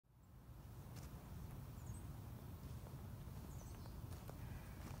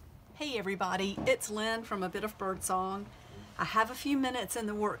Hey everybody, it's Lynn from A Bit of Birdsong. I have a few minutes in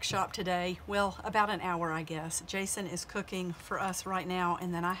the workshop today, well about an hour I guess. Jason is cooking for us right now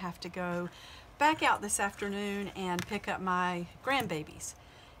and then I have to go back out this afternoon and pick up my grandbabies.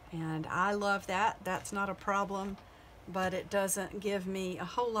 And I love that, that's not a problem, but it doesn't give me a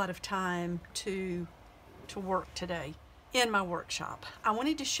whole lot of time to work today in my workshop. I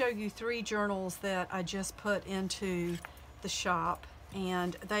wanted to show you 3 journals that I just put into the shop,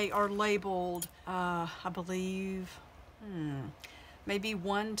 and they are labeled, I believe, maybe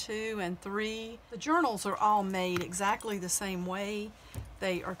 1, 2, and 3. The journals are all made exactly the same way.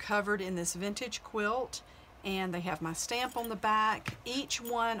 They are covered in this vintage quilt, and they have my stamp on the back. Each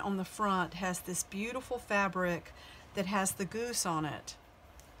one on the front has this beautiful fabric that has the goose on it.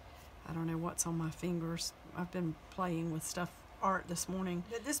 I don't know what's on my fingers. I've been playing with art this morning.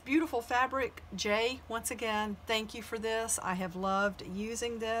 This beautiful fabric, Jay, once again, thank you for this. I have loved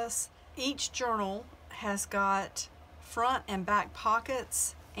using this. Each journal has got front and back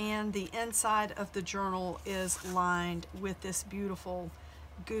pockets, and the inside of the journal is lined with this beautiful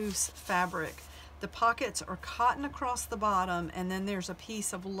goose fabric. The pockets are cotton across the bottom, and then there's a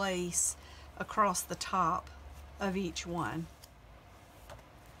piece of lace across the top of each one.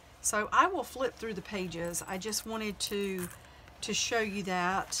 So I will flip through the pages. I just wanted to show you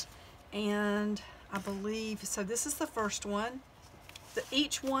that, and I believe, so this is the first one.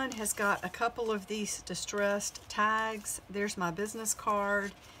 Each one has got a couple of these distressed tags. There's my business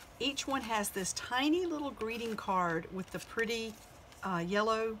card. Each one has this tiny little greeting card with the pretty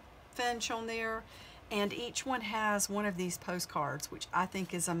yellow finch on there, and each one has one of these postcards, which I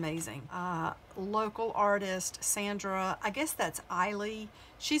think is amazing. Local artist Sandra, I guess that's Eiley.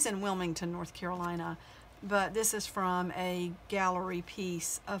 She's in Wilmington, North Carolina, but this is from a gallery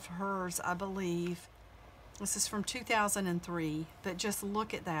piece of hers, I believe. This is from 2003, but just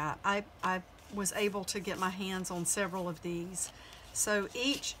look at that. I was able to get my hands on several of these. So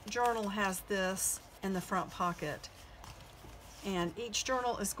each journal has this in the front pocket, and each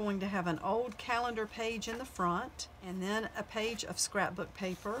journal is going to have an old calendar page in the front, and then a page of scrapbook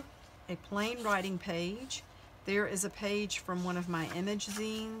paper, a plain writing page. There is a page from one of my image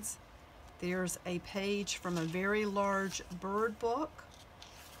zines. There's a page from a very large bird book,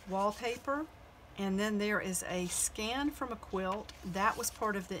 wallpaper, and then there is a scan from a quilt. That was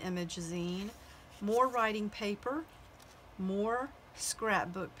part of the image zine. More writing paper, more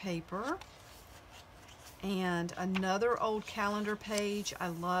scrapbook paper, and another old calendar page. I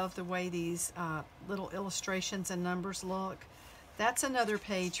love the way these little illustrations and numbers look. That's another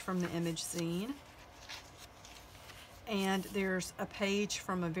page from the image zine. And there's a page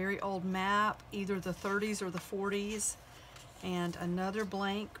from a very old map, either the 30s or the 40s, and another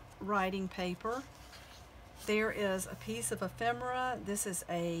blank writing paper. There is a piece of ephemera. This is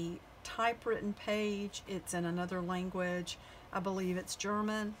a typewritten page. It's in another language. I believe it's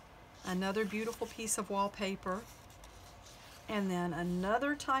German. Another beautiful piece of wallpaper. And then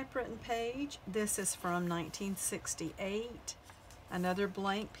another typewritten page. This is from 1968. Another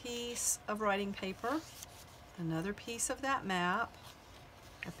blank piece of writing paper. Another piece of that map.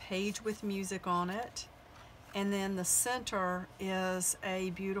 A page with music on it. And then the center is a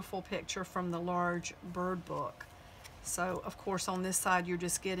beautiful picture from the large bird book. So of course on this side you're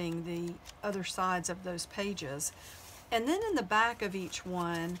just getting the other sides of those pages. And then in the back of each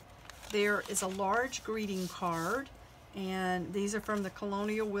one there is a large greeting card, and these are from the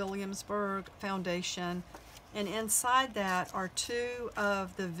Colonial Williamsburg Foundation, and inside that are 2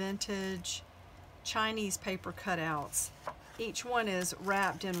 of the vintage Chinese paper cutouts. Each one is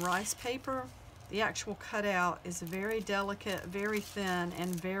wrapped in rice paper. The actual cutout is very delicate, very thin,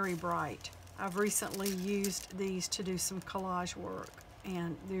 and very bright. I've recently used these to do some collage work,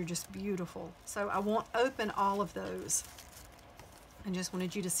 and they're just beautiful. So I won't open all of those. I just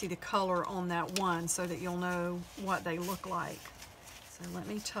wanted you to see the color on that one so that you'll know what they look like. So let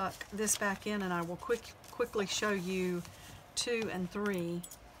me tuck this back in, and I will quickly show you 2 and 3.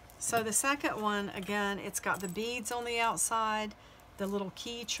 So the second one, again, it's got the beads on the outside, the little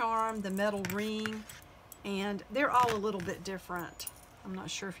key charm, the metal ring, and they're all a little bit different. I'm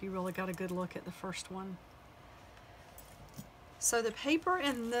not sure if you really got a good look at the first one. So the paper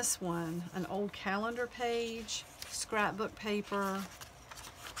in this one, an old calendar page, scrapbook paper.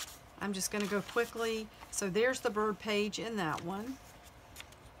 I'm just going to go quickly. So there's the bird page in that one,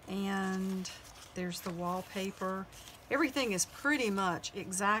 and there's the wallpaper. Everything is pretty much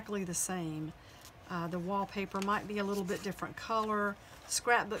exactly the same. The wallpaper might be a little bit different color.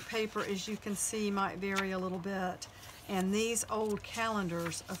 Scrapbook paper, as you can see, might vary a little bit. And these old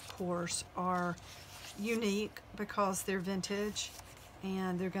calendars, of course, are unique because they're vintage,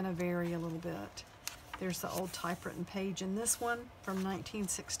 and they're going to vary a little bit. There's the old typewritten page in this one from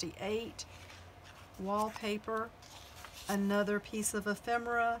 1968. Wallpaper, another piece of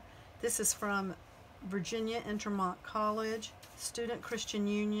ephemera. This is from Virginia Intermont College, Student Christian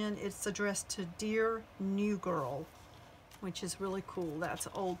Union. It's addressed to Dear New Girl, which is really cool. That's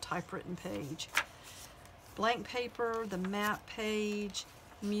an old typewritten page. Blank paper, the map page,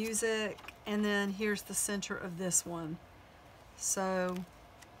 music, and then here's the center of this one. So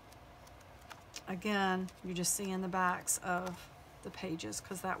again, you're just seeing the backs of the pages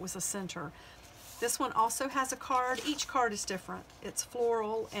because that was a center. This one also has a card. Each card is different. It's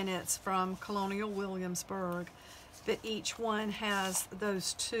floral and it's from Colonial Williamsburg, but each one has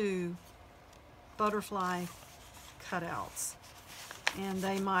those two butterfly cutouts, and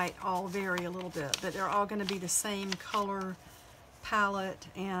they might all vary a little bit, but they're all going to be the same color palette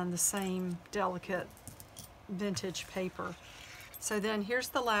and the same delicate vintage paper. So then here's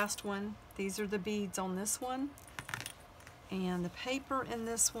the last one. These are the beads on this one, and the paper in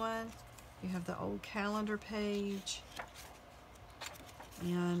this one. You have the old calendar page.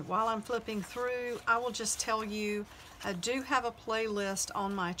 And while I'm flipping through, I will just tell you, I do have a playlist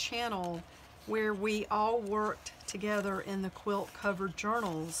on my channel where we all worked together in the quilt-covered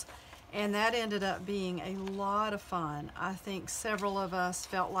journals, and that ended up being a lot of fun. I think several of us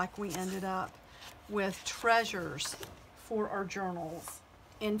felt like we ended up with treasures for our journals.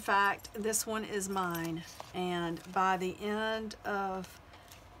 In fact, this one is mine, and by the end of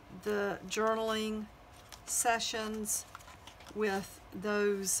the journaling sessions with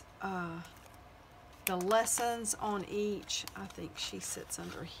those the lessons on each, I think she sits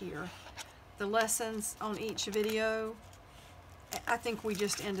under here, the lessons on each video, I think we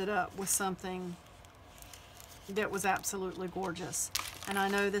just ended up with something that was absolutely gorgeous. And I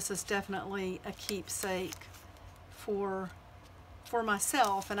know this is definitely a keepsake for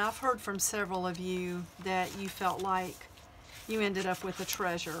myself, and I've heard from several of you that you felt like you ended up with a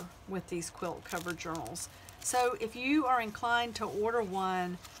treasure with these quilt-covered journals. So if you are inclined to order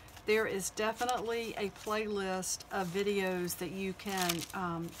one, there is definitely a playlist of videos that you can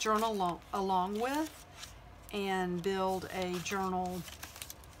journal along with and build a journal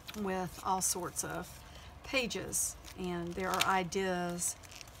with all sorts of pages. And there are ideas,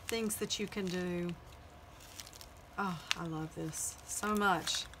 things that you can do. Oh, I love this so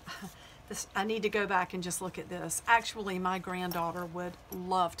much. I need to go back and just look at this. Actually, my granddaughter would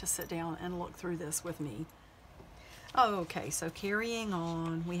love to sit down and look through this with me. Oh, okay, so carrying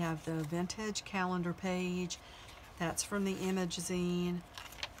on, we have the vintage calendar page. That's from the Image Zine.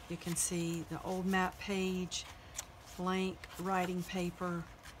 You can see the old map page, blank writing paper,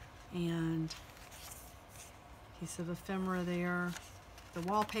 and a piece of ephemera there. The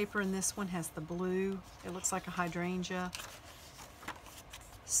wallpaper in this one has the blue. It looks like a hydrangea.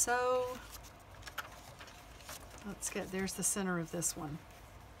 So let's get, there's the center of this one.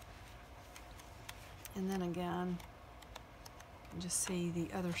 And then again, you can just see the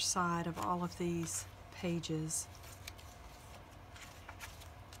other side of all of these pages.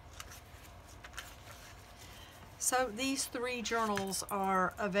 So these 3 journals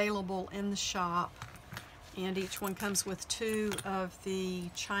are available in the shop, and each one comes with 2 of the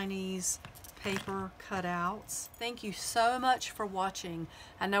Chinese paper cutouts. Thank you so much for watching.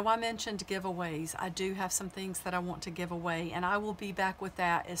 I know I mentioned giveaways. I do have some things that I want to give away, and I will be back with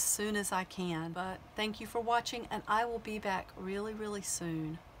that as soon as I can. But thank you for watching, and I will be back really, really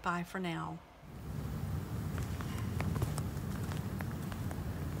soon. Bye for now.